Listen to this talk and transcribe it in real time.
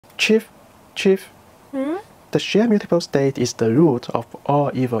Chief, the shared mutable state is the root of all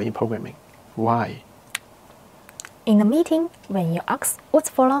evil in programming. Why? In a meeting, when you ask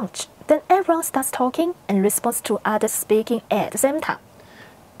what's for lunch, then everyone starts talking and responds to others speaking at the same time.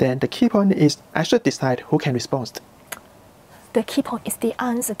 Then the key point is I should decide who can respond. The key point is the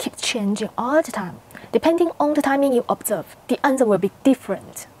answer keeps changing all the time. Depending on the timing you observe, the answer will be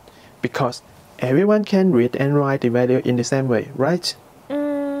different. Because everyone can read and write the value in the same way, right?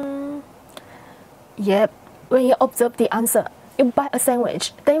 Yep. When you observe the answer, you buy a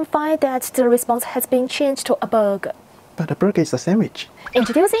sandwich, then find that the response has been changed to a burger. But the burger is a sandwich.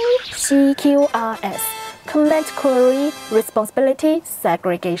 Introducing CQRS, Command Query Responsibility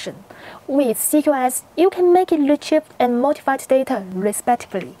Segregation. With CQRS, you can make it retrieve and modified data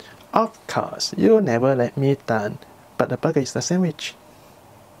respectively. Of course, you never let me down, but the burger is a sandwich.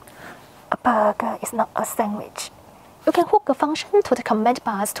 A burger is not a sandwich. You can hook a function to the command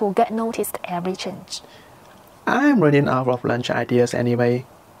bars to get noticed every change. I'm running out of lunch ideas anyway.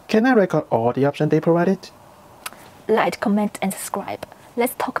 Can I record all the options they provided? Like, comment, and subscribe.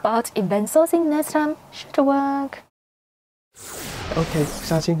 Let's talk about event sourcing next time. Should work. OK，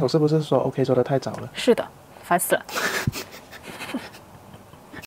相亲，我是不是说 OK 说的太早了？是的，烦死了。